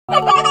No,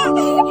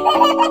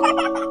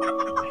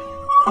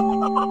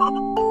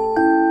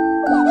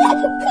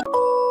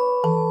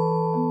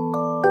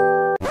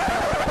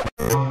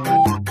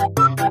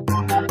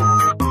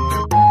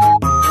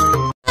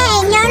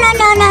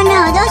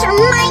 those are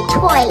my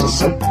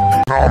toys.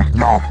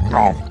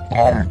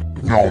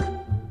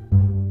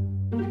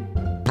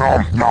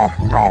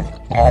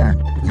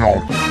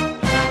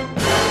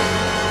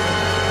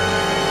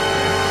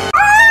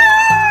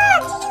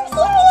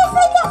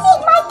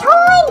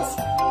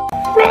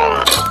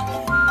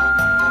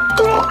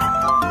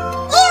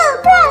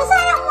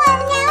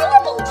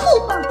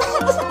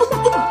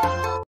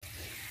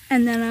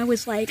 And then I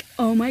was like,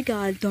 oh my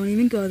god, don't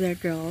even go there,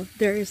 girl.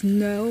 There is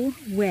no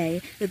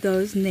way that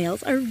those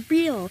nails are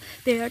real.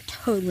 They are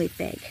totally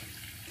fake.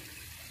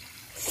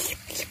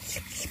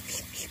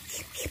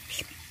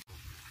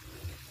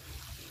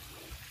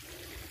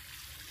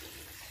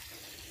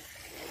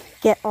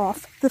 Get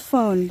off the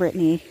phone,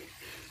 Brittany.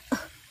 Ugh,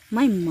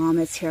 my mom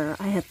is here.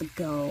 I have to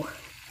go.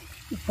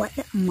 What,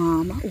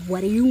 Mom?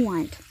 What do you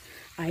want?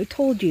 I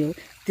told you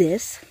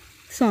this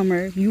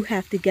summer you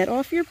have to get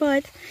off your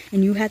butt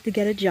and you have to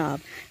get a job.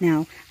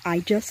 Now, I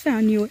just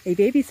found you a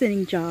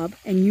babysitting job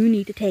and you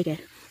need to take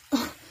it.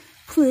 Ugh,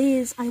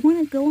 please, I want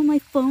to go on my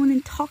phone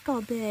and talk all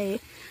day.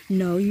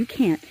 No, you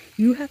can't.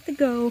 You have to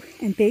go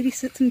and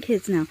babysit some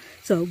kids now.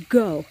 So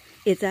go.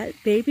 It's at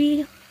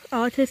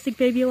Autistic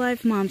Baby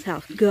Alive's mom's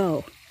house.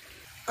 Go.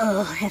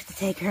 Ugh, I have to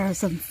take care of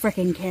some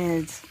frickin'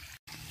 kids.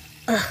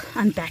 Ugh,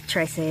 I'm back,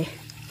 Tracy.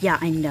 Yeah,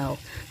 I know.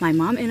 My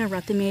mom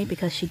interrupted me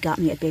because she got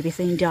me a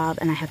babysitting job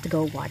and I have to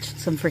go watch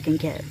some freaking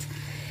kids.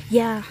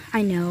 Yeah,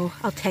 I know.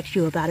 I'll text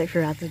you about it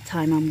throughout the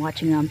time I'm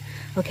watching them.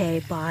 Okay,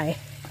 bye.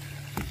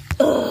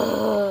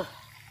 Ugh.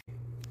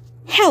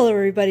 Hello,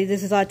 everybody.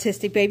 This is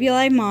Autistic Baby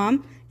Alive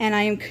Mom, and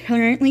I am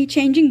currently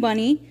changing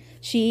Bunny.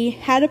 She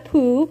had a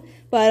poo,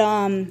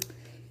 but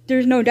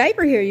there's no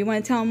diaper here. You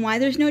want to tell them why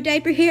there's no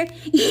diaper here?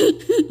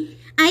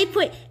 I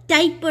put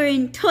diaper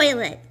in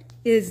toilet.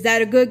 Is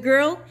that a good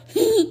girl?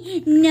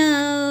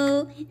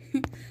 No.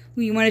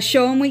 You want to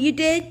show them what you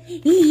did?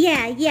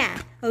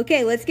 Yeah.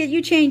 Okay, let's get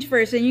you changed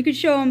first, and you can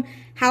show them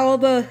how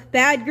of a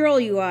bad girl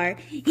you are.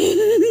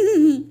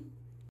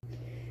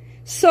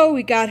 So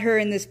we got her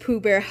in this Pooh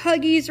Bear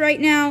Huggies right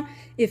now.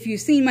 If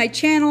you've seen my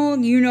channel,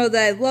 you know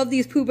that I love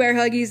these Pooh Bear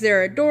Huggies.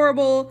 They're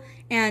adorable.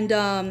 And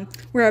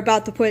we're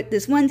about to put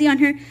this onesie on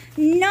her.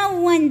 No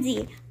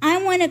onesie.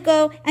 I want to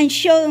go and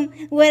show them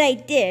what I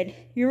did.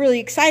 You're really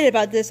excited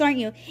about this, aren't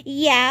you?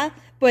 Yeah.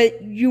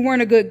 But you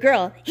weren't a good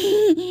girl.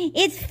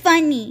 It's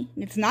funny.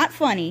 It's not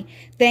funny.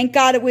 Thank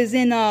God it was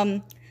in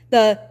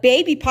the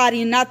baby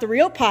potty and not the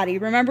real potty.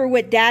 Remember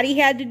what Daddy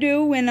had to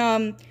do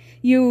when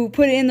you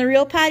put it in the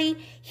real potty?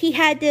 He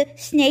had to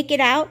snake it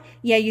out.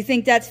 Yeah, you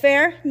think that's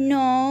fair?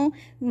 No.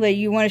 Well,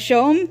 you want to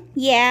show him?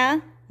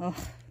 Yeah. Oh.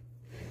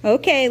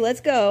 Okay,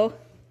 let's go.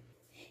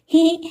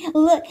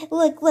 Look.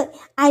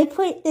 I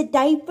put the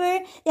diaper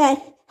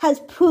that has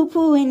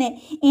poo-poo in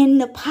it in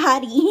the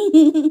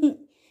potty.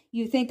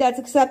 You think that's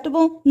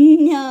acceptable?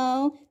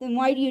 No. Then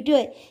why do you do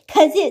it?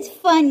 'Cause it's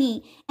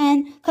funny.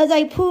 And 'cause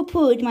I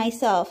poo-pooed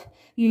myself.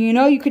 You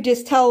know, you could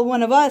just tell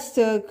one of us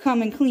to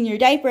come and clean your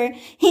diaper.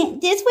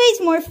 This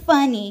way's more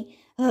funny.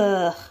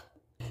 Ugh.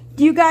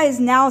 Do you guys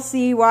now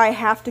see why I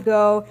have to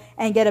go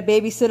and get a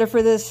babysitter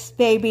for this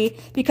baby?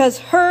 Because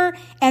her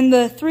and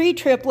the 3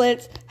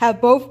 triplets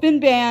have both been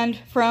banned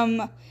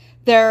from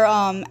their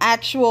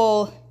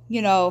actual,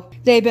 you know,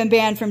 they've been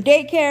banned from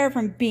daycare,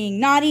 from being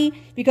naughty,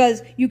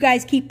 because you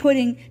guys keep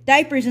putting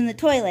diapers in the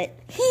toilet.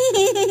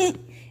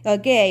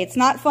 Okay, it's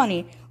not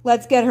funny.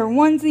 Let's get her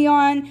onesie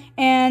on,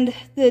 and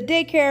the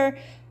daycare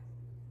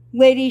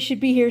lady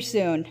should be here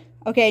soon.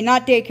 Okay,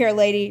 not daycare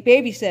lady,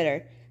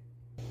 babysitter.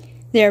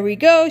 There we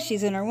go.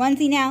 She's in her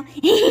onesie now.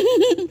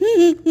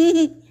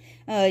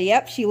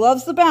 Yep, she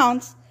loves the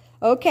bounce.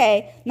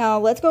 Okay, now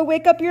let's go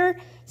wake up your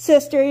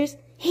sisters.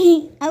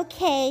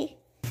 Okay.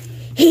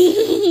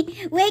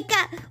 Wake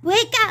up.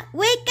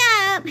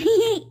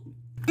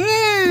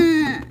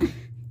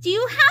 Do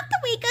you have to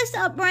wake us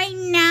up right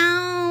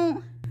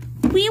now?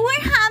 We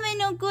were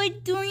having a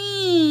good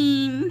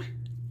dream.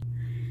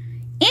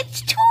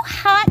 It's too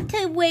hot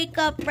to wake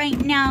up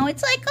right now.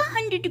 It's like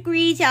 100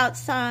 degrees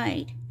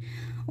outside.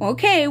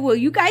 Okay, well,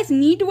 you guys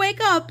need to wake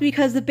up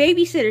because the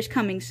babysitter's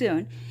coming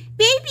soon.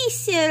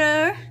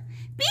 Babysitter.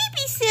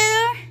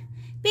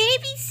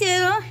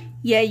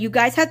 Yeah, you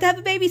guys have to have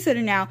a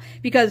babysitter now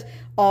because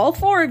all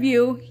 4 of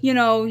you, you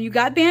know, you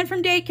got banned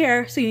from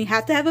daycare, so you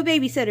have to have a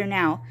babysitter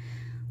now.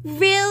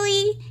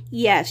 Really?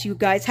 Yes, you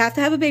guys have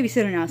to have a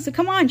babysitter now. So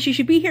come on, she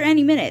should be here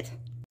any minute.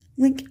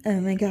 Link,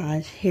 oh my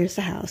gosh, here's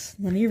the house.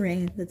 Let me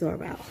ring the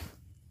doorbell.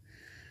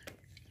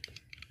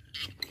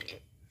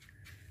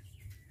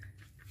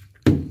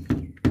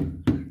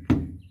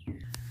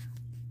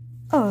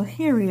 Oh,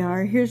 here we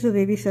are. Here's the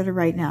babysitter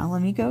right now.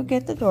 Let me go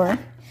get the door.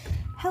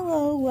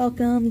 Hello,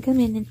 welcome. Come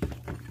in.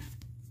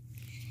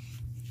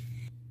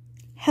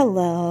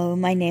 Hello,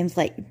 my name's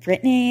like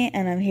Brittany,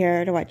 and I'm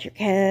here to watch your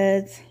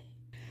kids.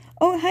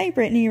 Oh, hi,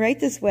 Brittany. Right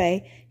this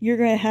way. you're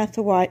going to have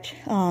to watch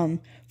 4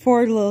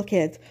 little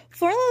kids.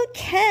 4 little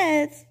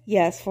kids?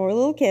 Yes, 4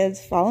 little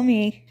kids. Follow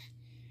me.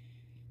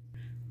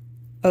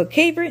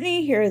 Okay,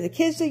 Brittany, here are the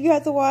kids that you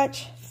have to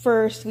watch.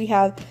 First, we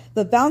have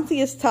the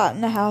bounciest tot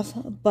in the house,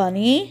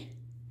 Bunny.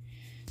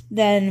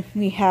 Then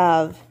we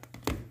have...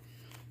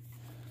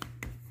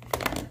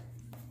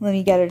 Let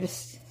me get her to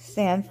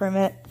stand for a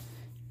minute.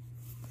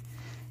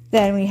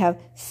 Then we have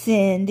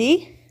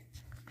Cindy.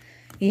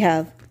 We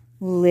have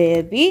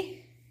Libby.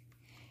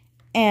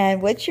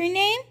 And what's your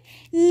name?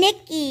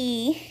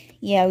 Nikki.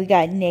 Yeah, we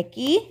got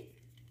Nikki.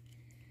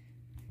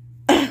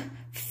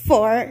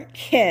 4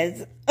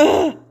 kids.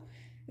 Ugh.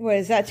 What,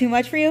 is that too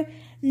much for you?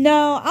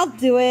 No, I'll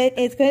do it.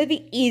 It's going to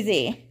be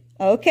easy.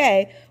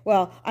 Okay,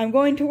 well, I'm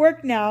going to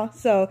work now,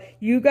 so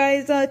you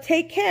guys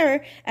take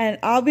care, and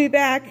I'll be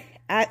back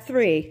at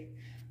 3.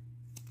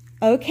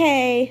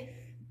 Okay,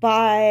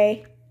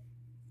 bye.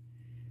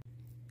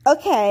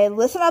 Okay,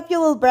 listen up, you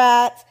little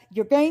brats.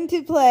 You're going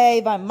to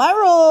play by my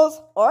rules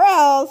or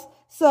else.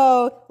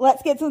 So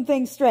let's get some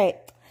things straight.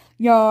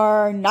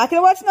 You're not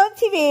going to watch no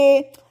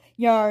TV.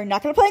 You're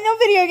not going to play no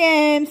video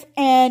games.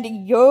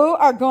 And you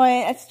are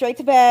going straight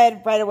to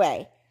bed right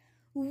away.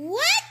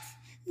 What?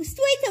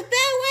 Straight to bed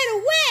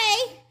right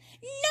away?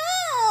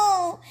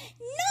 No!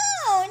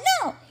 No!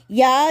 No!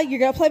 Yeah, you're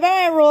going to play by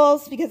my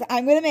rules because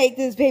I'm going to make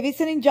this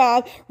babysitting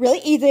job really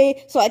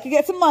easy so I can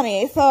get some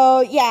money. So,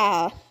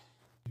 yeah.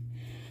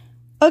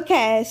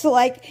 Okay, so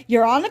like,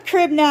 you're on the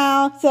crib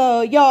now,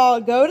 so y'all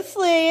go to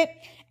sleep,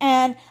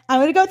 and I'm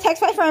gonna go text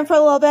my friend for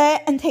a little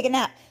bit and take a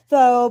nap.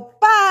 So,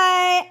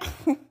 bye!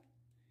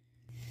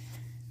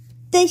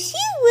 Does she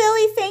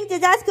really think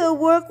that that's gonna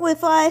work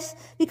with us?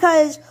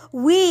 Because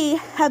we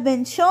have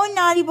been so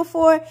naughty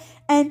before,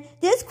 and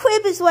this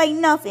crib is like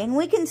nothing.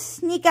 We can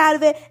sneak out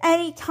of it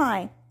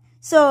anytime.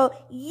 So,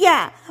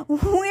 yeah,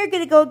 we're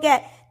gonna go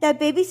get that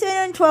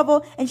babysitter in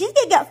trouble, and she's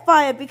gonna get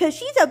fired because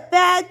she's a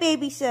bad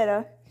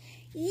babysitter.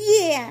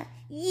 Yeah.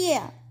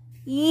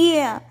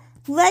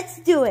 Let's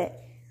do it.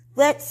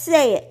 Let's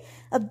say it.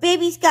 A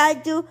baby's gotta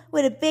do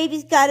what a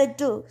baby's gotta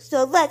do.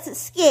 So let's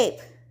escape.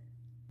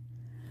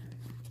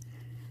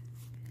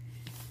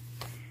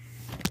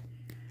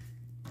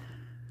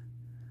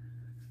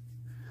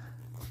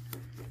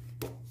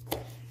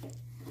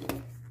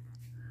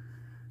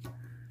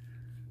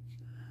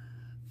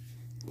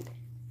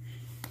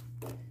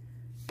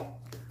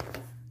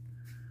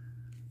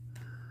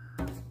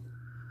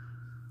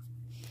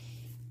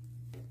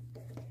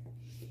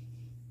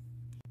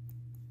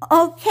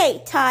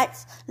 Okay,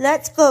 Tots,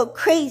 let's go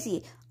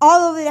crazy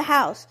all over the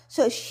house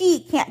so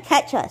she can't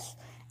catch us.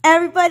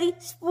 Everybody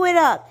split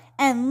up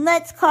and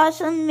let's cause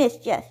some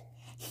mischief.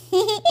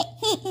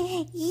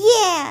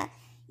 Yeah.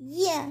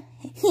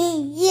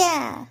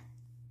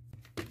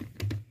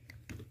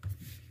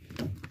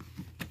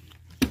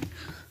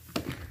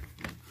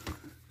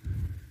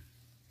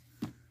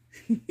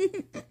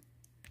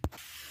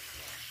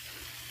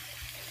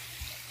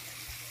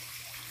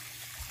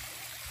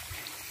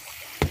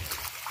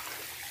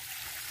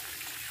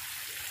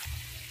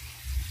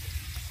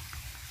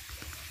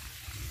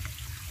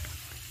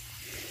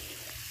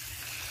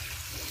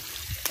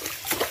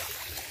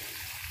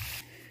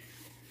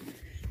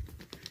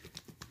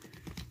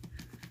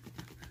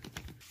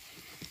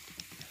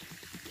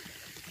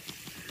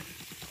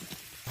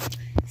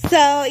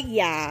 So,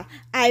 yeah,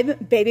 I'm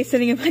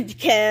babysitting a bunch of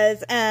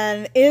kids,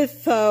 and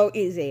it's so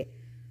easy.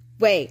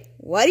 Wait,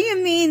 what do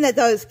you mean that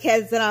those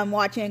kids that I'm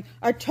watching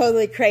are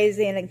totally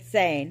crazy and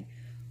insane?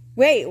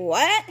 Wait,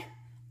 what?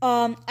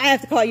 I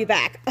have to call you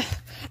back. Ugh,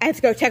 I have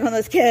to go check on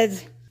those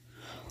kids.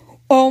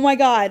 Oh my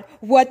god,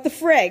 what the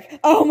frig?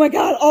 Oh my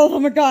god, all of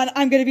them are gone.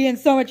 I'm gonna be in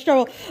so much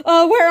trouble.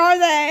 Oh, where are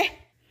they?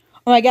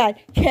 Oh my god,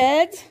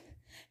 kids?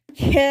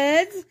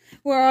 Kids?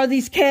 Where are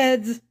these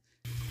kids?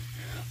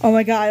 Oh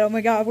my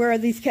god, where are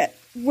these kids?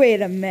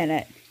 Wait a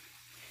minute.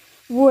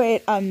 Oh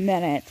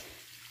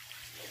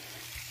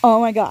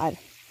my god.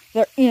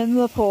 They're in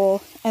the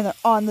pool and they're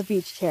on the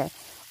beach chair.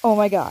 Oh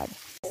my god.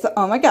 So,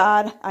 oh my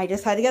god, I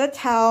just had to get a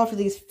towel for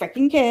these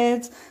freaking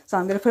kids. So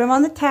I'm gonna put them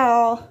on the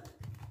towel.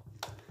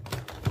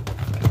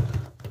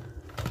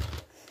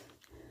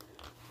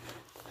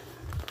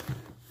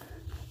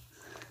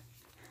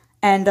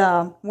 And,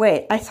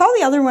 wait, I saw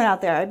the other one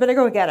out there. I better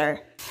go get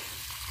her.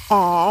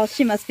 Aw,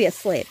 she must be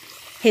asleep.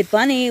 Hey,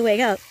 Bunny,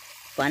 wake up.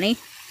 Bunny.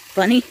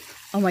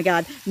 Oh my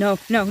god. No.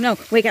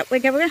 Wake up.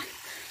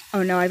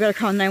 Oh no, I better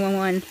call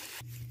 911.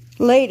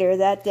 Later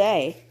that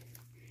day.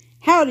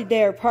 Howdy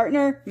there,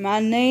 partner. My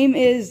name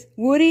is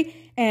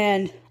Woody,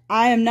 and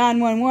I am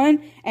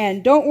 911.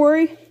 And don't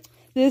worry,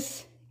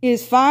 this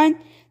is fine.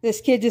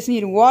 This kid just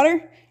needed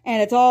water,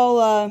 and it's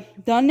all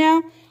done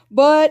now.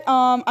 But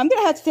I'm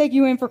gonna have to take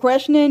you in for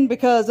questioning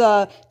because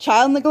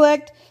child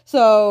neglect.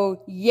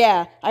 So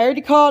yeah, I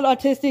already called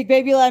Autistic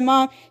Baby Lad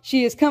Mom.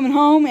 She is coming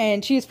home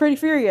and she is pretty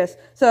furious.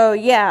 So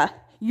yeah,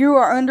 you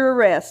are under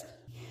arrest.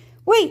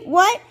 Wait,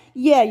 what?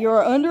 Yeah, you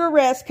are under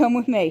arrest. Come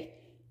with me.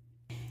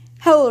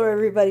 Hello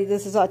everybody,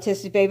 this is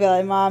Autistic Baby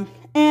Lad Mom,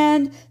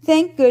 And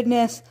thank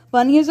goodness,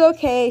 Bunny is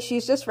okay.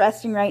 She's just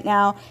resting right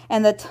now.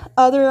 And the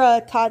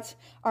other tots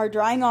are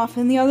drying off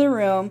in the other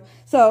room.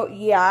 So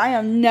yeah, I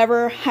am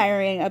never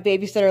hiring a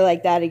babysitter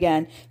like that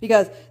again,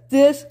 because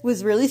this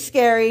was really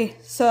scary.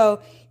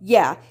 So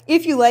yeah,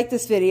 if you like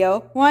this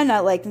video, why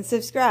not like and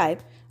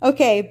subscribe?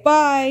 Okay,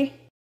 bye.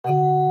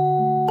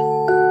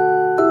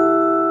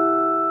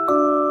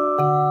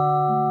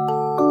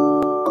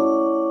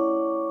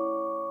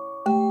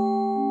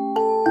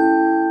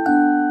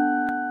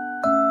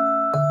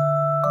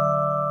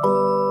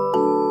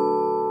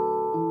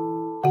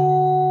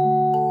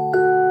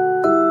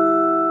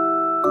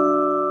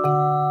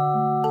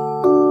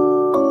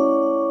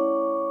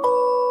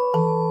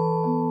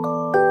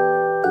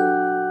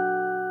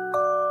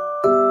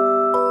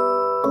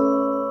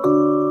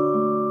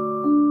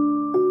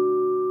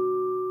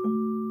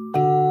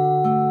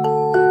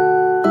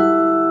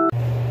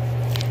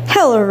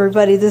 Hello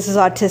everybody, this is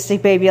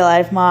Autistic Baby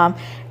Alive Mom,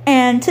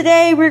 and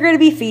today we're going to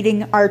be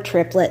feeding our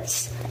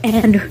triplets,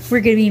 and we're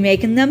going to be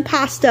making them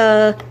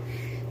pasta.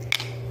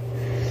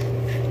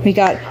 We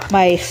got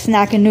my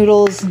snack and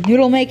noodles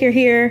noodle maker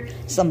here,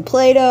 some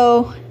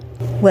Play-Doh.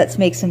 Let's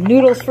make some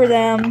noodles for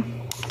them.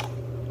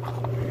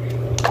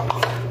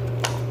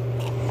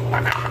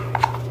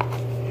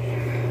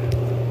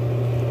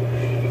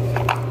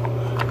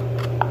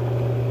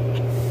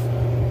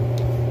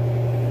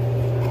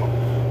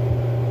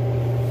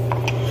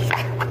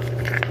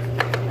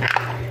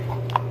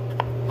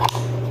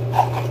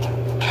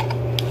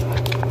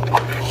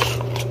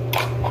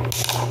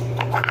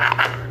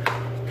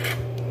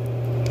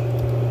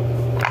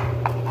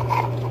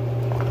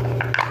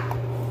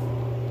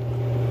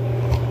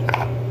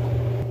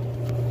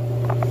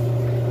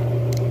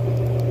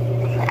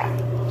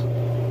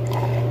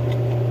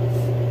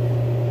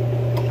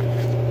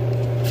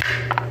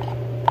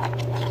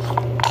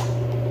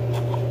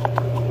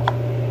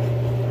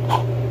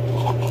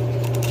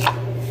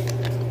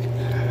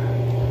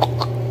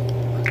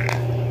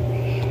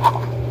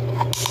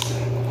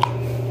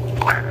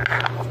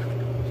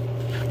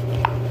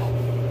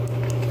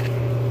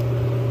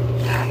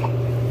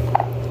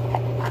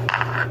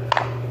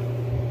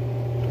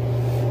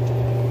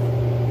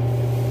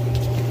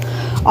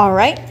 All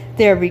right,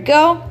 there we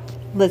go.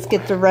 Let's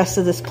get the rest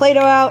of this Play-Doh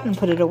out and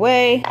put it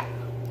away.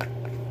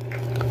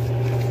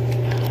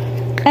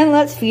 And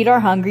let's feed our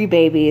hungry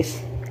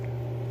babies.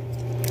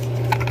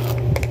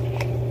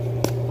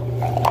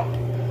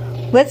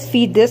 Let's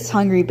feed this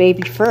hungry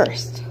baby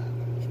first.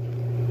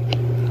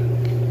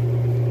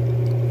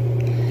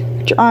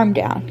 Put your arm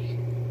down.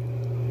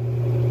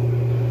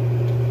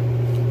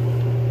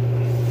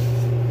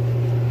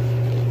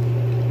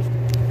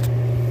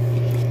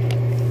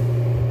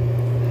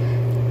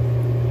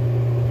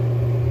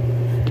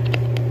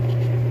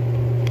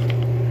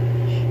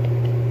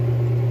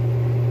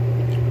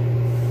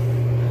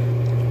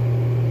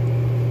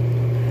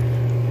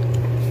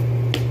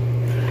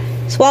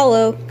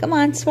 Swallow. Come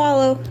on,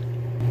 swallow.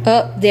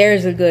 Oh,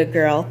 there's a good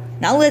girl.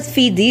 Now let's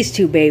feed these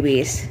two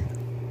babies.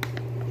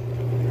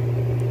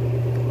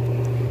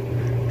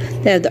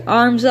 They have their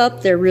arms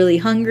up. They're really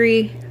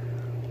hungry.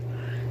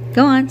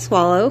 Go on,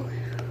 swallow.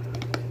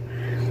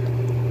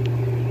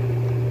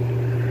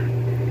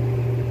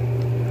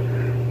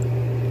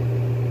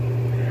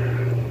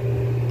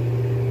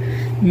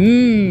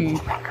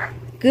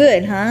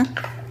 Good, huh?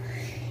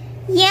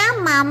 Yeah,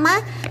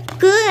 Mama.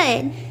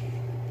 Good.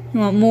 You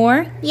want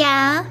more?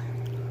 Yeah.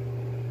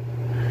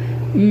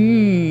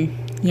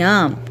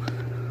 Yum.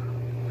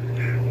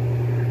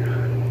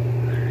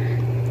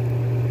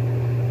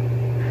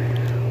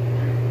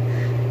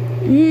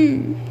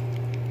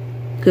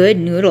 Good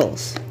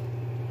noodles.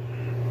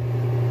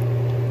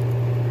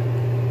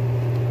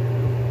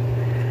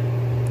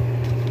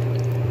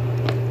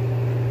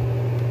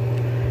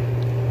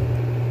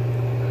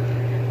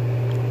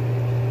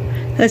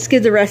 Let's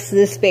give the rest of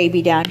this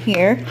baby down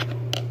here.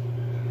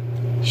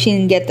 She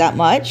didn't get that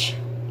much.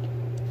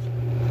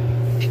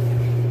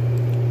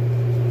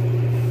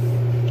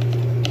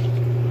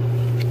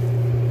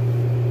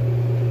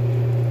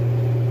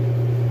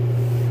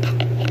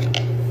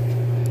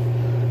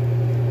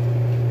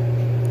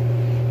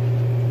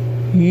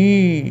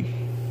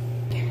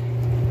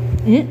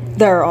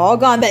 They're all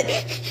gone, but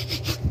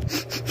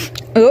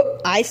oh,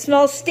 I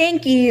smell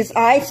stinkies.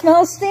 I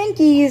smell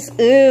stinkies.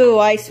 Ooh,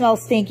 I smell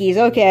stinkies.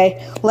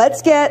 Okay,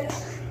 let's get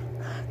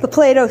the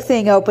Play-Doh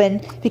thing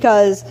open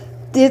because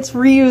it's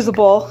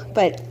reusable,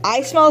 but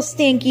I smell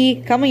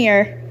stinky. Come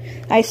here.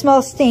 I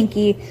smell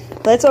stinky.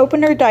 Let's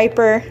open her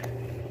diaper.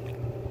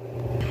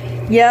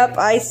 Yep,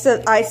 I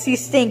see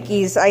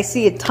stinkies. I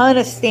see a ton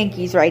of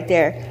stinkies right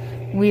there.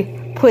 We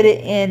put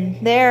it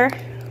in there.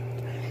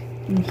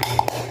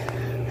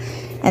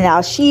 And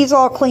now she's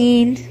all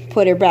clean.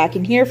 Put her back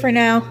in here for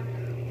now.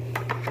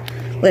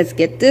 Let's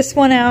get this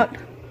one out.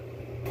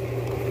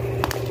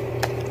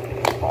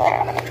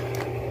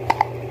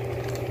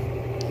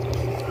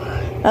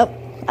 Oh,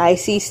 I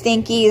see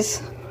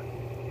stinkies.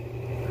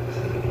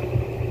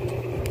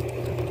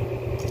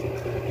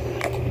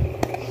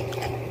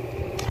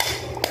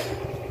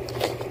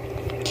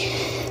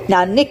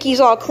 Now Nikki's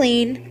all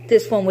clean.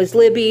 This one was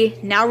Libby.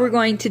 Now we're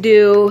going to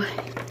do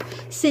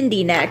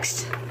Cindy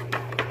next.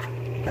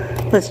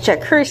 Let's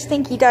check her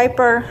stinky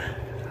diaper.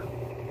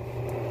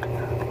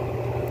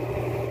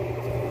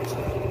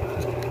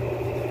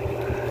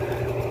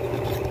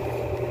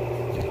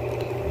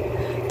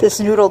 This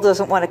noodle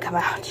doesn't want to come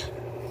out.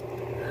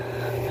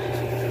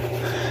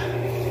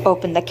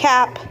 Open the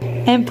cap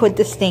and put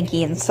the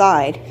stinky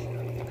inside.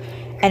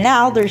 And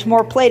now there's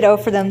more Play-Doh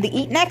for them to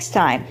eat next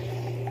time.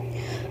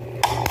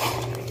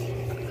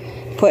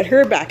 Put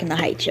her back in the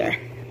high chair.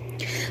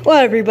 Well,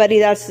 everybody,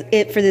 that's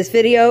it for this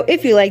video.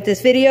 If you like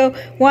this video,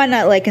 why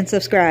not like and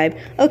subscribe?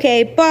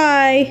 Okay,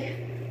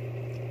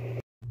 bye!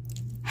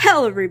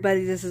 Hello,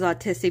 everybody. This is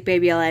Autistic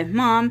Baby Alive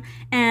Mom.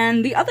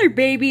 And the other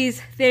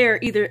babies, they're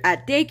either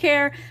at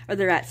daycare or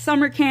they're at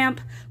summer camp.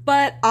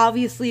 But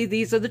obviously,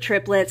 these are the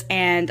triplets,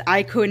 and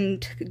I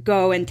couldn't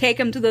go and take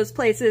them to those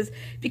places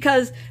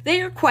because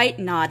they are quite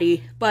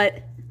naughty.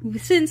 But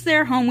since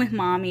they're home with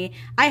Mommy,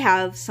 I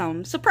have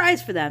some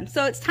surprise for them.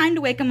 So it's time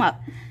to wake them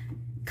up.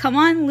 Come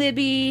on,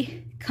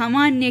 Libby. Come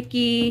on,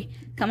 Nikki.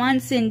 Come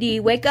on, Cindy.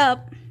 Wake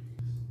up.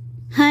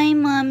 Hi,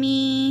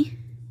 Mommy.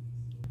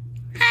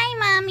 Hi,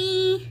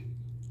 Mommy.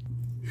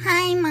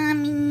 Hi,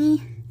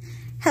 Mommy.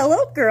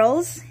 Hello,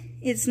 girls.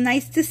 It's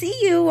nice to see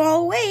you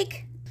all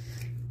awake.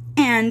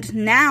 And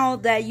now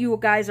that you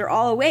guys are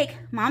all awake,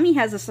 Mommy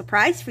has a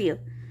surprise for you.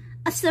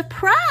 A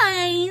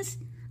surprise?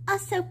 A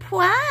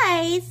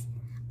surprise?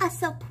 A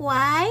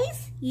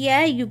surprise?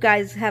 Yeah, you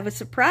guys have a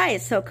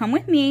surprise, so come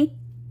with me.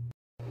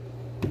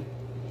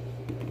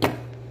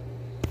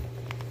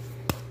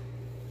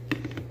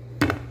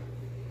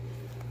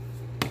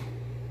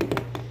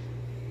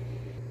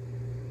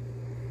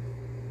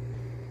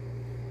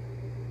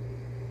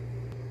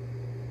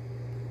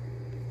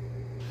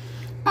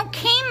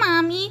 Okay,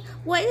 Mommy,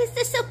 what is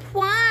the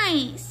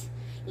surprise?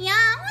 Yeah,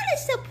 I want a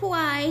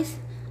surprise.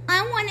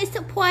 I want a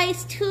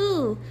surprise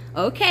too.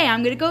 Okay,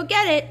 I'm gonna go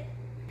get it.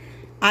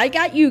 I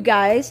got you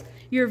guys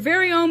your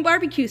very own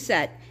barbecue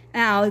set.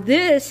 Now,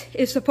 this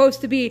is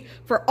supposed to be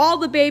for all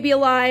the baby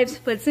alives,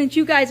 but since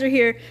you guys are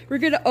here, we're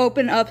gonna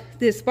open up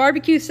this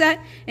barbecue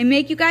set and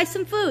make you guys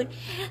some food.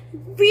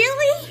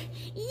 Really?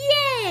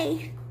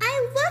 Yay!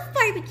 I love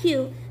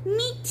barbecue.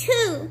 Me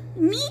too.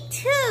 Me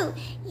too.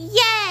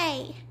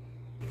 Yay!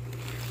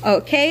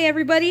 Okay,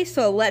 everybody,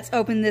 so let's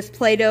open this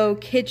Play-Doh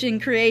Kitchen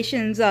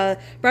Creations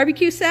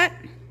barbecue set.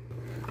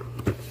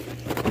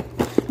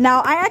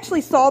 Now, I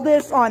actually saw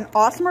this on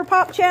Awesomer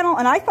Pop channel,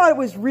 and I thought it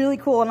was really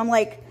cool, and I'm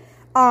like,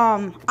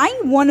 I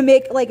want to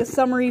make, like, a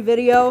summary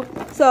video,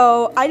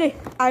 so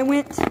I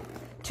went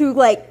to,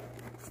 like,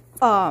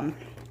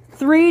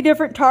 3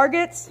 different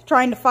Targets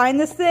trying to find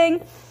this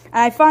thing,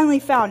 and I finally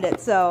found it,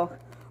 so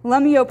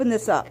let me open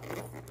this up.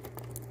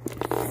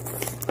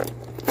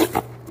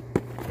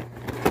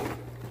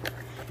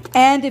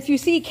 And if you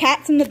see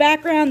cats in the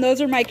background,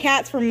 those are my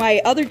cats from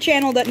my other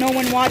channel that no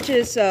one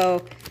watches,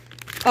 so...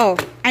 Oh,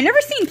 I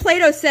never seen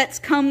Play-Doh sets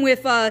come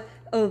with a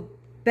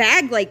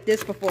bag like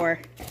this before.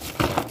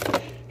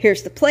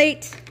 Here's the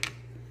plate.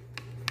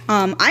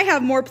 I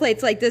have more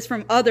plates like this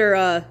from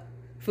other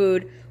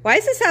food. Why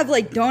does this have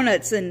like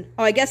donuts and...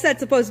 Oh, I guess that's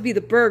supposed to be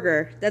the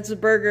burger. That's the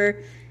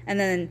burger. And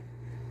then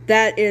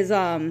that is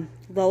the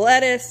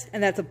lettuce,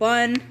 and that's a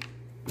bun.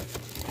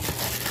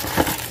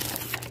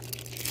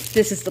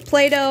 This is the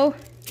Play-Doh.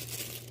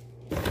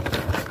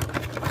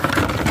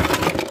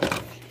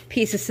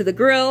 Pieces to the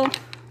grill.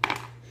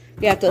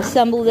 We have to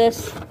assemble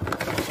this.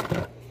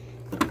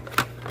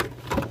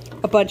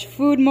 A bunch of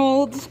food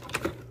molds.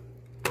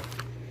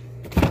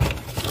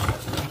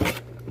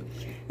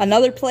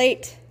 Another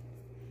plate.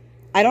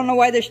 I don't know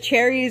why there's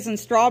cherries and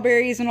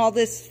strawberries and all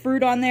this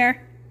fruit on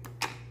there.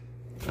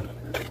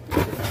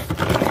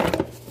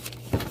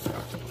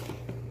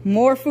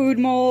 More food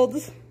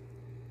molds.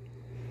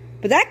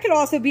 But that could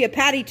also be a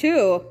patty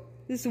too.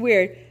 This is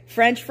weird.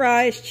 French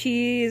fries,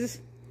 cheese.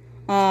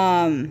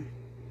 I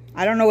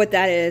don't know what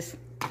that is.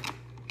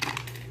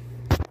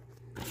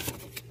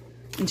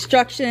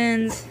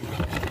 Instructions.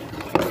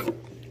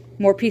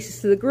 More pieces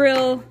to the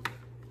grill.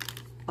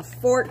 A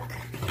fork.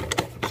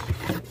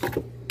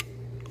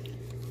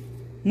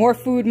 More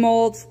food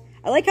molds.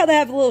 I like how they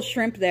have a little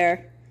shrimp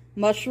there.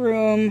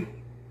 Mushroom.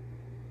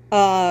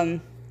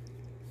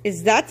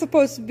 Is that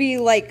supposed to be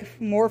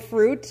like more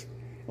fruit?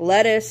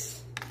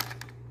 Lettuce,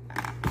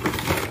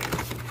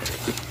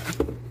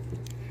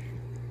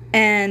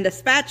 and a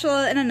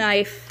spatula and a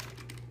knife,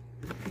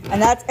 and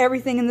that's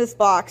everything in this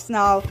box.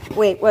 Now,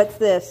 wait, what's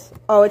this?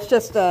 Oh, it's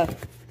just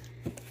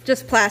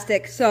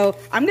plastic. So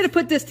I'm gonna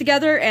put this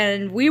together,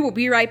 and we will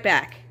be right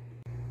back.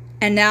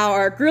 And now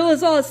our grill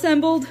is all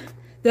assembled.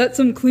 That's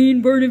some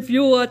clean burning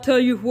fuel, I tell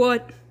you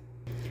what.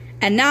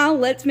 And now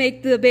let's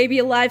make the baby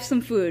alive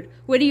some food.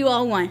 What do you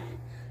all want?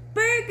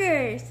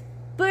 Burgers,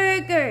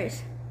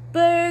 burgers.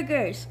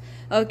 Burgers.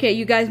 Okay,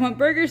 you guys want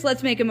burgers?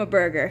 Let's make him a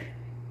burger.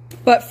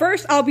 But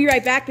first, I'll be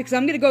right back because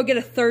I'm going to go get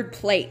a 3rd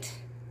plate.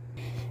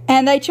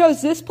 And I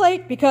chose this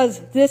plate because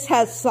this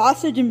has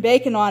sausage and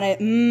bacon on it.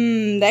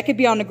 That could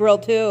be on the grill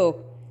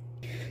too.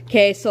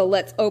 Okay, so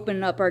let's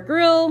open up our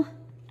grill.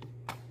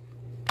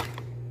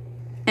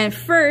 And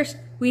first,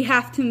 we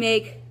have to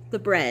make the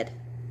bread.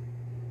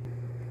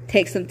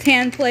 Take some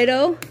tan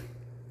Play-Doh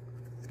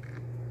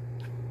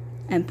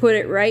and put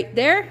it right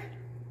there.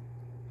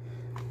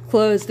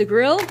 Close the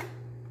grill.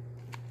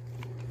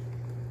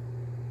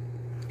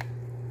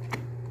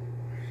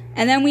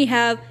 And then we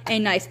have a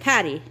nice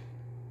patty.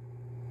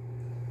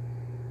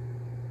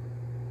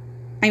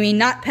 I mean,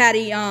 not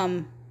patty,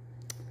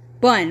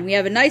 bun. We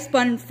have a nice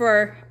bun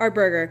for our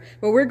burger,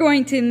 but we're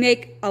going to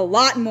make a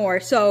lot more,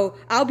 so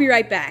I'll be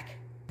right back.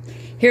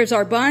 Here's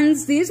our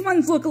buns. These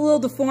ones look a little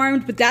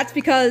deformed, but that's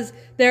because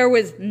there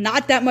was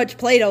not that much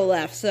Play-Doh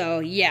left, so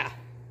yeah.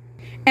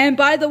 And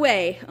by the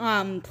way,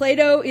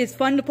 Play-Doh is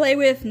fun to play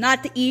with,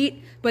 not to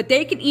eat, but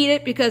they can eat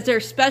it because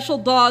they're special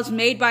dolls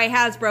made by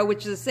Hasbro,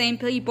 which is the same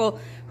people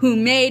who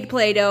made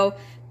Play-Doh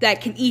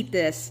that can eat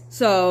this.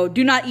 So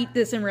do not eat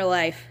this in real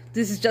life.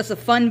 This is just a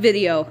fun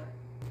video.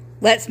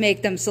 Let's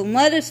make them some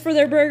lettuce for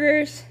their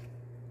burgers.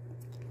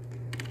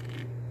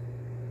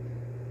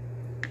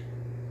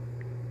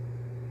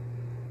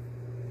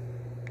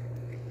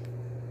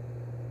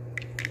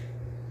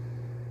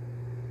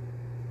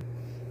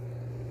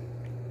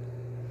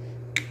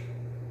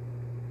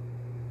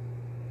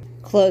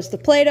 Close the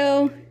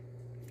Play-Doh.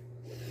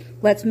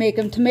 Let's make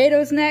them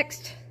tomatoes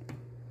next.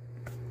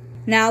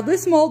 Now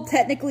this mold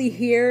technically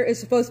here is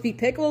supposed to be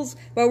pickles,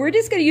 but we're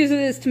just going to use it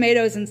as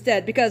tomatoes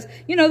instead because,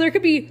 you know, there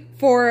could be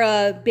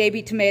 4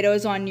 baby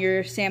tomatoes on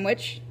your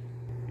sandwich.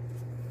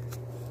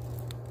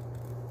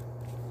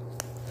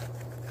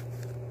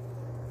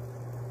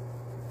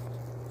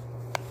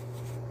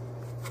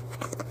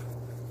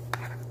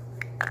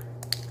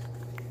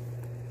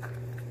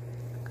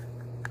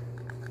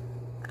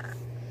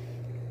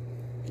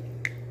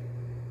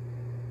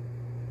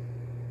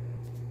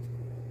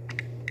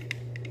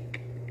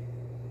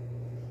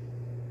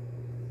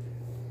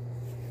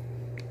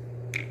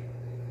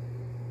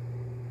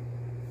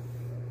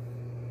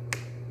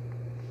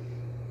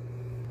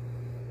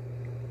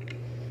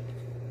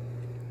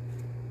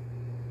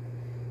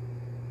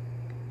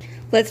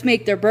 Let's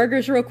make their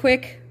burgers real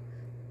quick.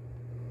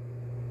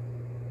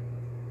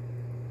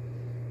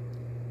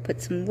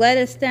 Put some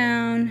lettuce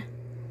down,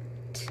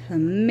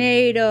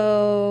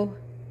 tomato,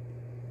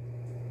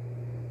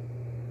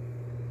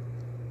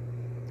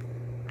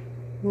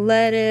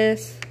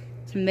 lettuce,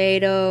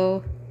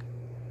 tomato,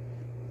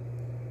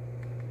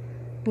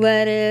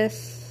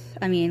 lettuce,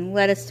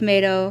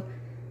 tomato.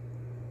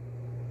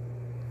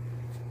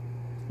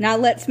 Now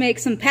let's make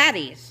some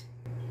patties.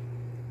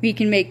 We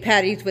can make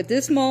patties with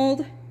this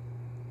mold.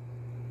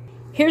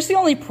 Here's the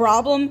only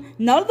problem.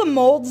 None of the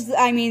molds,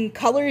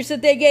 colors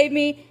that they gave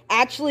me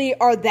actually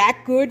are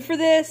that good for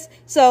this.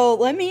 So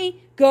let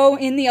me go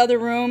in the other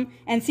room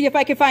and see if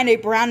I can find a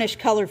brownish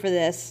color for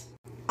this.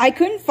 I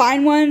couldn't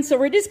find one, so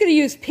we're just going to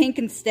use pink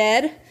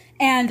instead.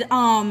 And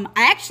I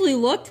actually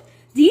looked.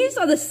 These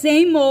are the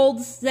same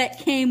molds that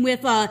came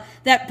with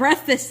that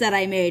breakfast that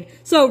I made.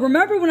 So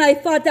remember when I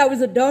thought that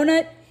was a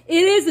donut?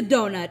 It is a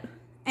donut.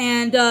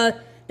 And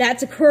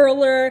that's a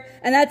curler,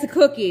 and that's a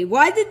cookie.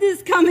 Why did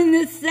this come in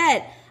this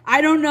set?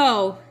 I don't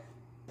know.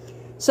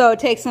 So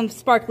take some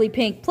sparkly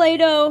pink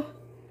Play-Doh.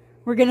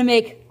 We're gonna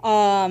make,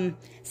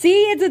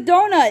 see, it's a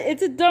donut.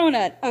 It's a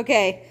donut.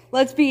 Okay,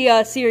 let's be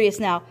serious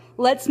now.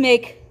 Let's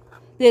make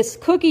this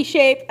cookie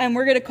shape, and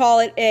we're gonna call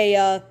it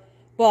a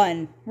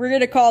bun. We're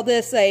gonna call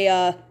this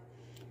a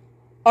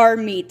our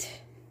meat.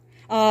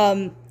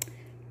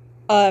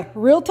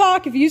 Real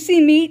talk, if you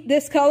see meat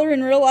this color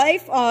in real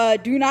life,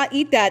 do not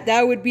eat that.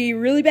 That would be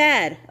really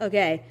bad.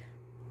 Okay.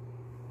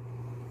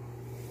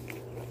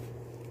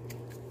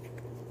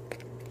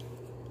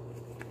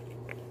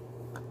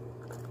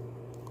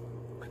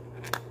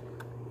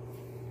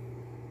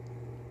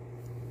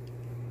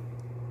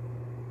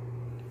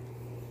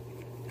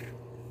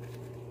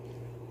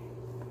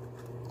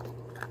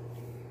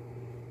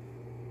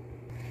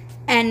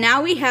 And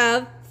now we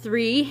have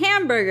 3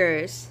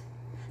 hamburgers.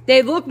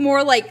 They look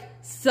more like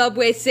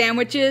Subway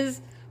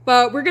sandwiches,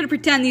 but we're gonna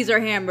pretend these are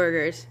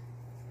hamburgers.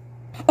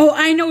 Oh,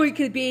 I know what it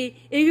could be.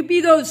 It could be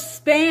those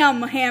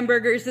Spam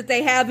hamburgers that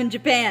they have in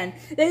Japan.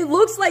 It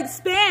looks like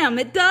Spam.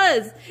 It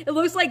does. It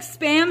looks like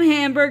Spam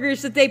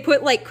hamburgers that they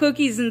put like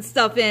cookies and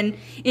stuff in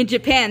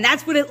Japan.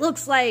 That's what it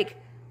looks like.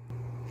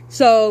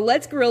 So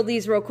let's grill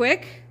these real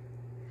quick.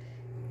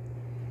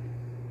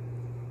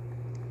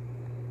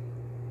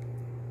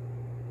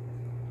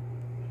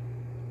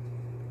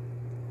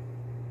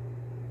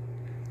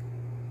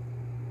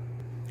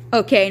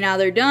 Okay, now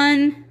they're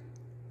done.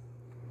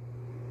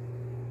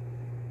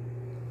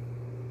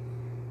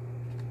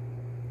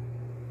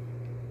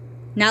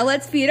 Now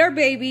let's feed our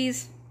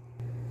babies.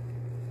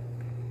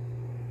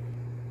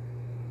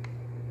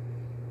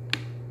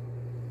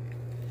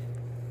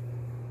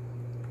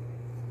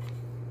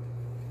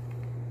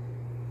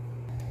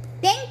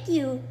 Thank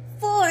you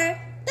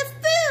for the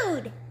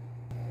food.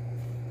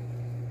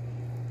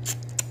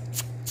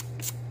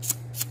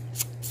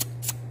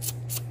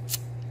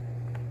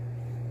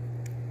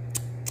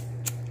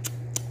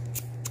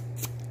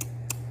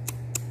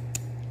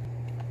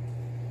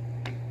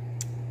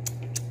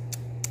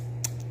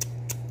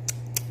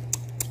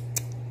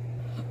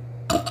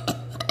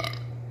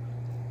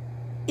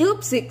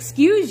 Oops,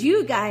 excuse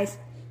you guys.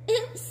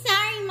 Oops,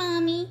 sorry,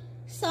 Mommy.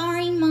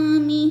 Sorry,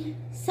 Mommy.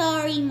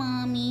 Sorry,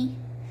 Mommy.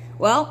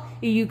 Well,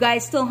 are you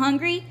guys still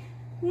hungry?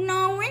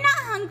 No, we're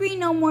not hungry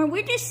no more.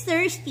 We're just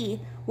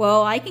thirsty.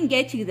 Well, I can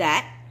get you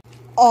that.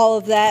 All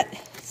of that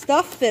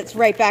stuff fits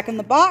right back in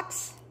the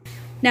box.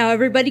 Now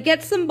everybody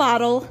get some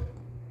bottle.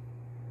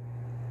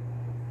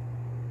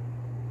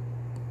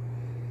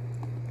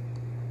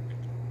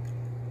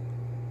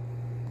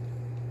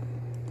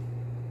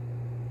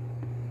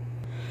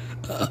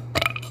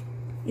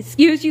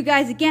 Excuse you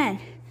guys again.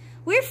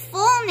 We're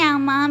full now,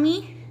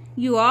 Mommy.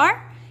 You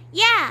are?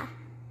 Yeah.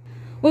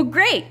 Well,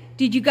 great.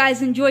 Did you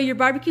guys enjoy your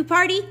barbecue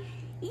party?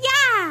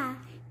 Yeah.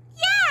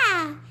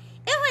 Yeah.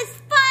 It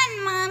was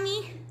fun,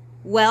 Mommy.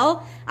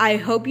 Well, I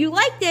hope you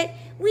liked it.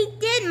 We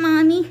did,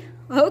 Mommy.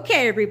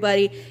 Okay,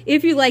 everybody.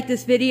 If you like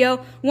this video,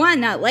 why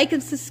not like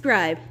and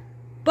subscribe?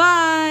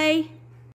 Bye.